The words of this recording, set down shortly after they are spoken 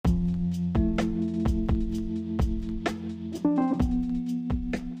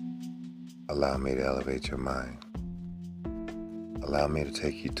Allow me to elevate your mind. Allow me to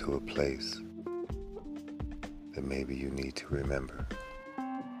take you to a place that maybe you need to remember.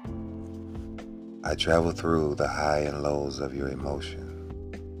 I traveled through the high and lows of your emotion.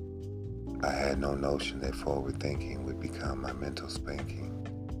 I had no notion that forward thinking would become my mental spanking,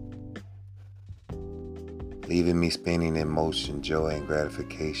 leaving me spinning in motion, joy and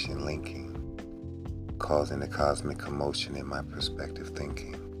gratification linking, causing a cosmic commotion in my perspective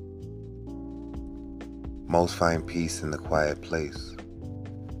thinking. Most find peace in the quiet place.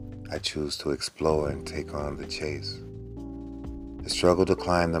 I choose to explore and take on the chase. The struggle to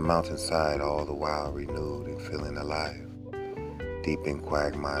climb the mountainside, all the while renewed and feeling alive. Deep in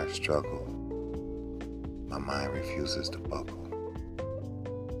quagmire struggle, my mind refuses to buckle.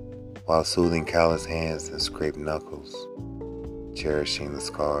 While soothing callous hands and scraped knuckles, cherishing the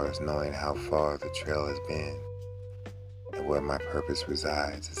scars, knowing how far the trail has been, and where my purpose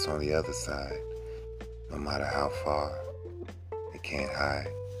resides, it's on the other side. No matter how far, it can't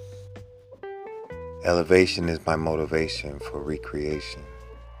hide. Elevation is my motivation for recreation,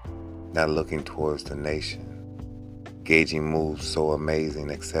 not looking towards the nation, gauging moves so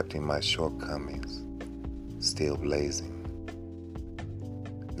amazing, accepting my shortcomings, still blazing.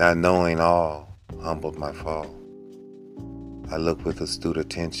 Not knowing all humbled my fall. I look with astute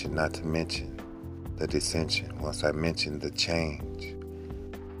attention, not to mention the dissension once I mentioned the change.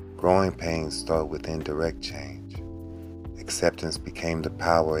 Growing pains start with indirect change. Acceptance became the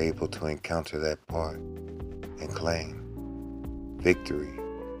power able to encounter that part and claim victory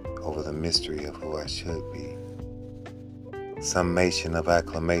over the mystery of who I should be. Summation of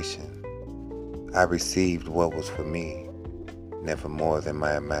acclamation. I received what was for me, never more than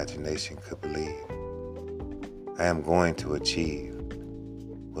my imagination could believe. I am going to achieve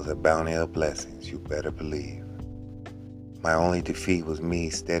with a bounty of blessings, you better believe. My only defeat was me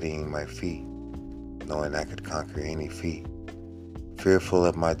steadying my feet, knowing I could conquer any feat. Fearful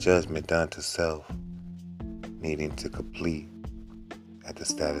of my judgment done to self, needing to complete at the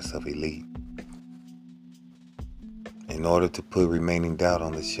status of elite. In order to put remaining doubt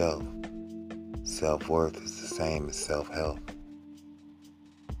on the shelf, self-worth is the same as self-help.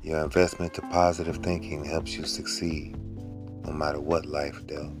 Your investment to positive thinking helps you succeed, no matter what life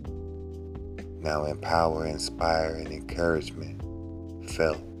dealt. Now empower, inspire, and encouragement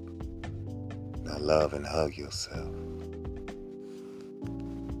felt. Now love and hug yourself.